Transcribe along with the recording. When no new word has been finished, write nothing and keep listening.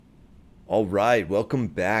All right, welcome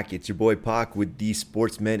back. It's your boy Pac with the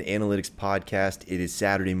Sportsmen Analytics Podcast. It is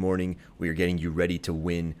Saturday morning. We are getting you ready to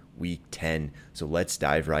win Week 10. So let's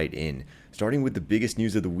dive right in. Starting with the biggest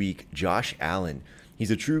news of the week, Josh Allen. He's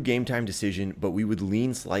a true game time decision, but we would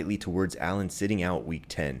lean slightly towards Allen sitting out Week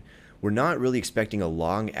 10. We're not really expecting a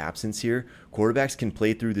long absence here. Quarterbacks can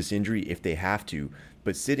play through this injury if they have to,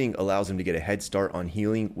 but sitting allows them to get a head start on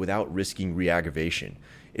healing without risking re-aggravation.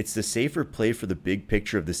 It's the safer play for the big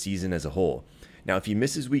picture of the season as a whole. Now, if he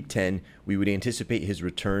misses Week 10, we would anticipate his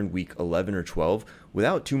return Week 11 or 12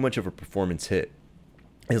 without too much of a performance hit.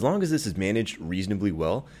 As long as this is managed reasonably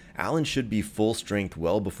well, Allen should be full strength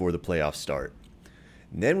well before the playoffs start.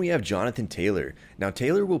 And then we have Jonathan Taylor. Now,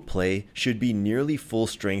 Taylor should be nearly full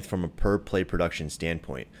strength from a per play production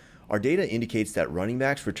standpoint. Our data indicates that running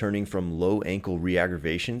backs returning from low ankle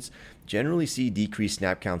re-aggravations generally see decreased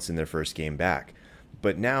snap counts in their first game back.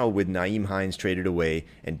 But now, with Nyheim Hines traded away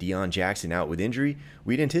and Deion Jackson out with injury,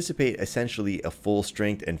 we'd anticipate essentially a full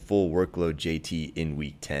strength and full workload JT in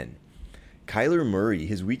Week 10. Kyler Murray,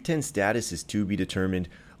 his Week 10 status is to be determined,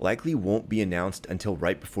 likely won't be announced until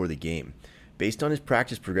right before the game. Based on his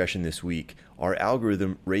practice progression this week, our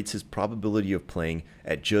algorithm rates his probability of playing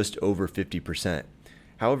at just over 50%.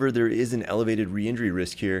 However, there is an elevated re-injury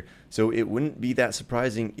risk here, so it wouldn't be that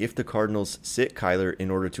surprising if the Cardinals sit Kyler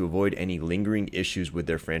in order to avoid any lingering issues with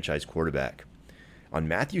their franchise quarterback. On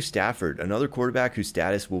Matthew Stafford, another quarterback whose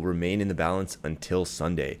status will remain in the balance until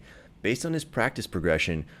Sunday. Based on his practice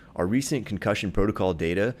progression, our recent concussion protocol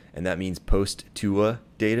data, and that means post-Tua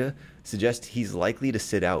data, suggests he's likely to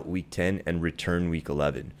sit out Week 10 and return Week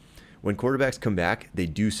 11. When quarterbacks come back, they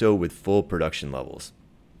do so with full production levels.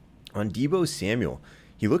 On Deebo Samuel,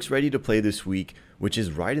 he looks ready to play this week, which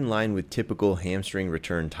is right in line with typical hamstring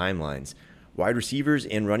return timelines. Wide receivers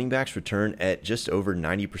and running backs return at just over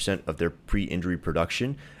 90% of their pre-injury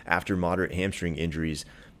production after moderate hamstring injuries,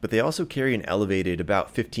 but they also carry an elevated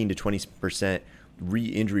about 15 to 20%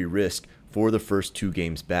 re-injury risk for the first 2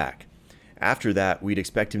 games back. After that, we'd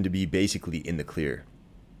expect him to be basically in the clear.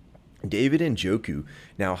 David Njoku.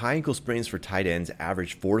 Now, high ankle sprains for tight ends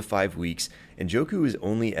average 4 to 5 weeks, and Njoku is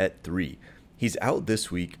only at 3. He's out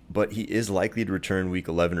this week, but he is likely to return Week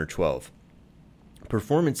 11 or 12.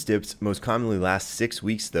 Performance dips most commonly last 6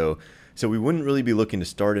 weeks, though, so we wouldn't really be looking to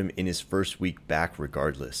start him in his first week back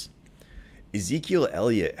regardless. Ezekiel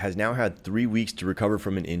Elliott has now had 3 weeks to recover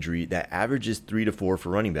from an injury that averages 3 to 4 for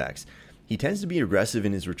running backs. He tends to be aggressive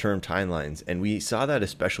in his return timelines, and we saw that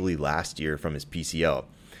especially last year from his PCL.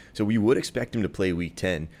 So we would expect him to play Week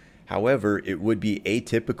 10. However, it would be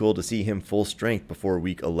atypical to see him full strength before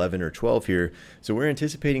Week 11 or 12 here, so we're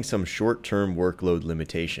anticipating some short-term workload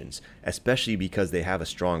limitations, especially because they have a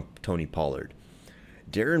strong Tony Pollard.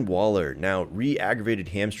 Darren Waller, now re-aggravated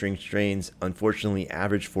hamstring strains, unfortunately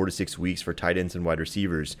average 4 to 6 weeks for tight ends and wide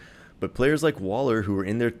receivers, but players like Waller who are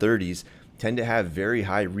in their 30s tend to have very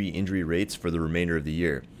high re-injury rates for the remainder of the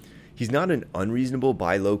year. He's not an unreasonable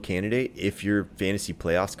buy low candidate if your fantasy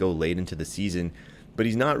playoffs go late into the season, but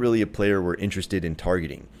he's not really a player we're interested in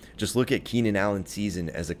targeting. Just look at Keenan Allen's season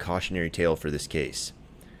as a cautionary tale for this case.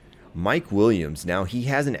 Mike Williams, now he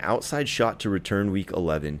has an outside shot to return Week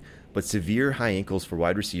 11, but severe high ankles for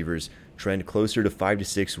wide receivers trend closer to 5 to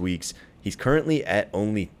 6 weeks. He's currently at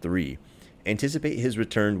only 3. Anticipate his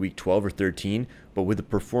return Week 12 or 13, but with a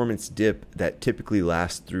performance dip that typically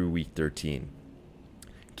lasts through Week 13.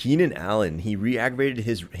 Keenan Allen, he re-aggravated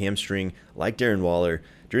his hamstring like Darren Waller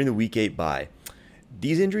during the Week 8 bye.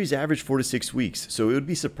 These injuries average 4 to 6 weeks, so it would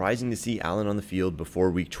be surprising to see Allen on the field before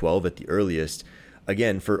Week 12 at the earliest.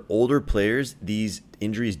 Again, for older players, these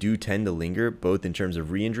injuries do tend to linger, both in terms of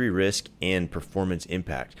re-injury risk and performance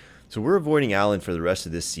impact. So we're avoiding Allen for the rest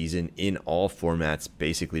of this season in all formats,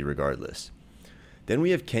 basically regardless. Then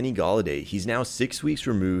we have Kenny Golladay. He's now 6 weeks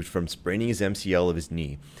removed from spraining his MCL of his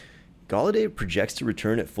knee. Golladay projects to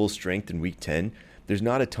return at full strength in Week 10. There's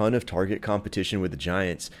not a ton of target competition with the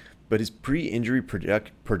Giants, but his pre-injury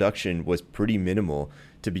production was pretty minimal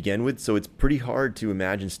to begin with, so it's pretty hard to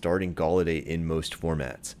imagine starting Golladay in most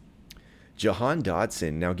formats. Jahan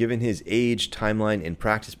Dotson, now given his age, timeline, and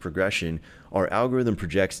practice progression, our algorithm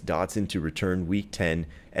projects Dotson to return Week 10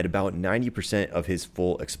 at about 90% of his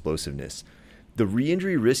full explosiveness. The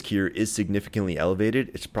re-injury risk here is significantly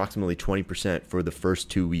elevated. It's approximately 20% for the first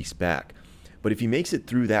 2 weeks back. But if he makes it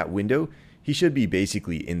through that window, he should be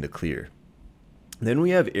basically in the clear. Then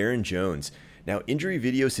we have Aaron Jones. Now, injury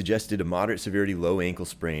video suggested a moderate severity low ankle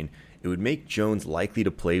sprain. It would make Jones likely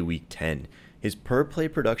to play Week 10. His per play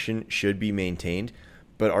production should be maintained,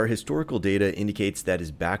 but our historical data indicates that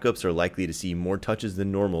his backups are likely to see more touches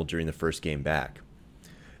than normal during the first game back.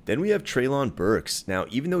 Then we have Treylon Burks. Now,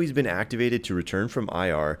 even though he's been activated to return from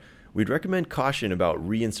IR, we'd recommend caution about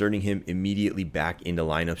reinserting him immediately back into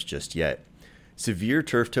lineups just yet. Severe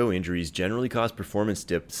turf toe injuries generally cause performance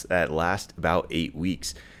dips that last about 8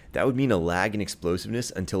 weeks. That would mean a lag in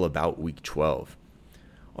explosiveness until about week 12.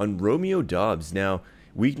 On Romeo Doubs, now,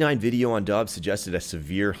 week 9 video on Doubs suggested a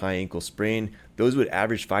severe high ankle sprain. Those would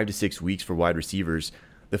average 5 to 6 weeks for wide receivers.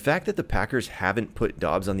 The fact that the Packers haven't put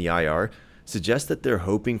Doubs on the IR suggests that they're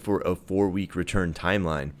hoping for a 4-week return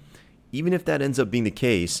timeline. Even if that ends up being the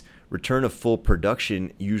case, return of full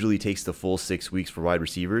production usually takes the full 6 weeks for wide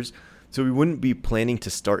receivers, so we wouldn't be planning to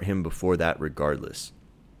start him before that regardless.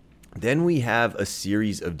 Then we have a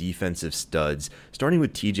series of defensive studs, starting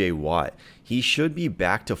with TJ Watt. He should be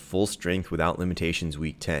back to full strength without limitations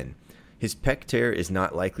week 10. His pec tear is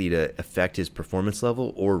not likely to affect his performance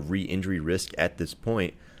level or re-injury risk at this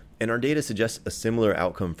point, and our data suggests a similar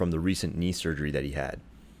outcome from the recent knee surgery that he had.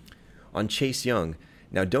 On Chase Young,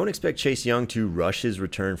 now don't expect Chase Young to rush his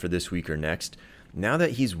return for this week or next. Now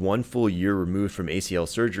that he's 1 full year removed from ACL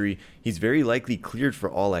surgery, he's very likely cleared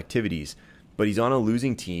for all activities, but he's on a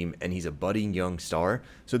losing team and he's a budding young star,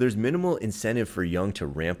 so there's minimal incentive for Young to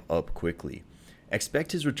ramp up quickly.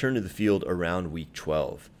 Expect his return to the field around week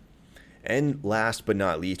 12. And last but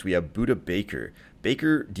not least, we have Budda Baker.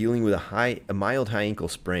 Baker dealing with a mild high ankle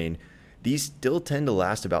sprain. These still tend to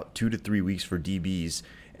last about 2 to 3 weeks for DBs,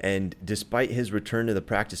 and despite his return to the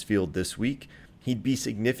practice field this week, he'd be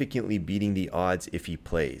significantly beating the odds if he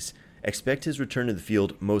plays. Expect his return to the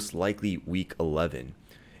field most likely week 11.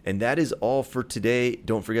 And that is all for today.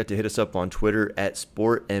 Don't forget to hit us up on Twitter at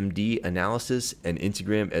SportMDAnalysis and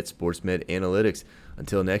Instagram at SportsMedAnalytics.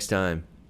 Until next time.